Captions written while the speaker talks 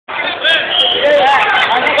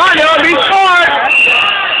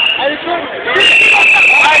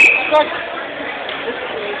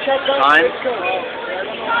Chuck. Time.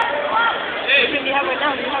 Hey, you have it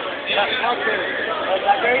now. You have it. Yeah.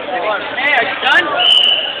 Hey, are you done?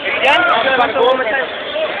 Are you done? One more time.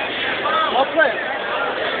 I'll play.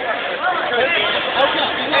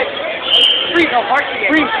 Freeze. No, varsity.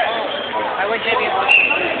 Freeze. I went JV.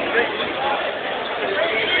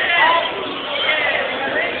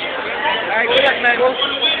 Alright, good luck, man.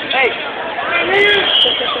 Hey.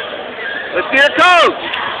 Let's see the coach.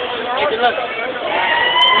 Hey, good luck.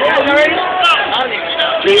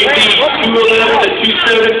 JV 211 to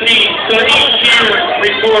 217, Sonny Shearer,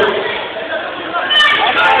 report.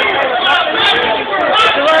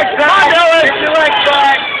 Get your legs back. Get your legs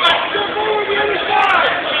back.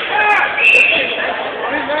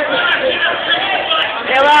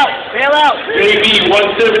 Bail out. Bail out. JV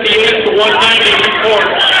 178 to 190, report.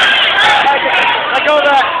 Let go of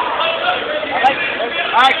that.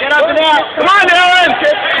 Alright, get up and out. Come on, Dylan.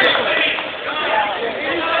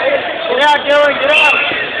 Get out, Dylan. Get out.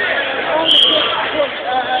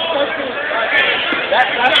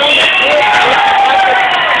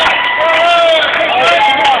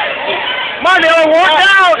 Come on, Dylan. Walk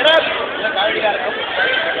out.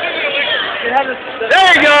 There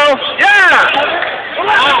you go. Yeah.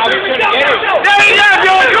 There you go,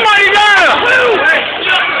 Dylan. Come on, you got him.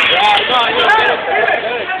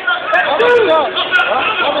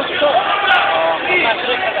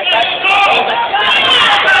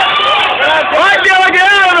 Right, Dylan, get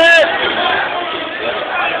out of it!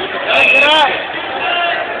 Get out!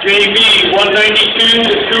 JV 192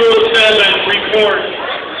 to 207, report.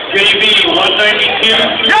 JV 192 to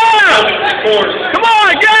 207, report. Come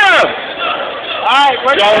on, get him! Alright,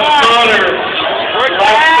 where's Josh Connor.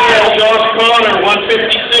 Josh Connor,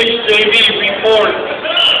 156, JV, report.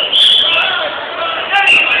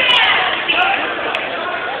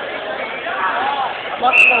 And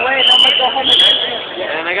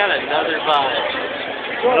I got another vibe.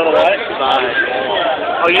 Another what? Vibe.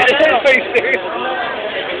 Oh, you just said face serious?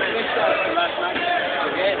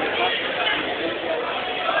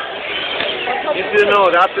 Into the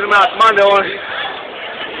nose, out to the mouth. Come on, Dylan.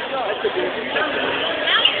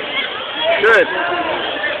 Good.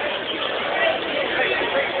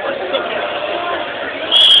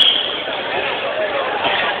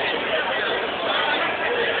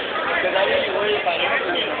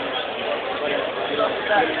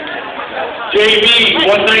 JV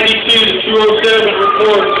 192 to 207,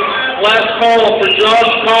 report. Last call for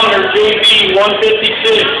Josh Connor, JV 156.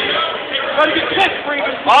 All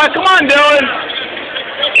right, come on, Dylan.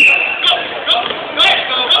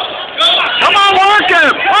 Come on, work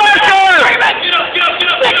him. Work him.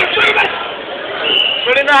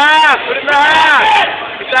 Put in the half. Put in the half.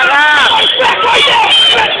 Get that half.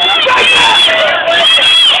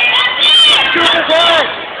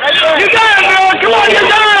 You got it, Dylan. Come on, you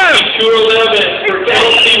got it. 211 for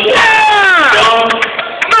Kelsey Watt. Yeah. John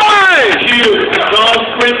Nice. Hughes, John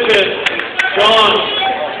Quinton, John,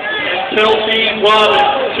 and Kelsey Watt.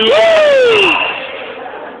 211.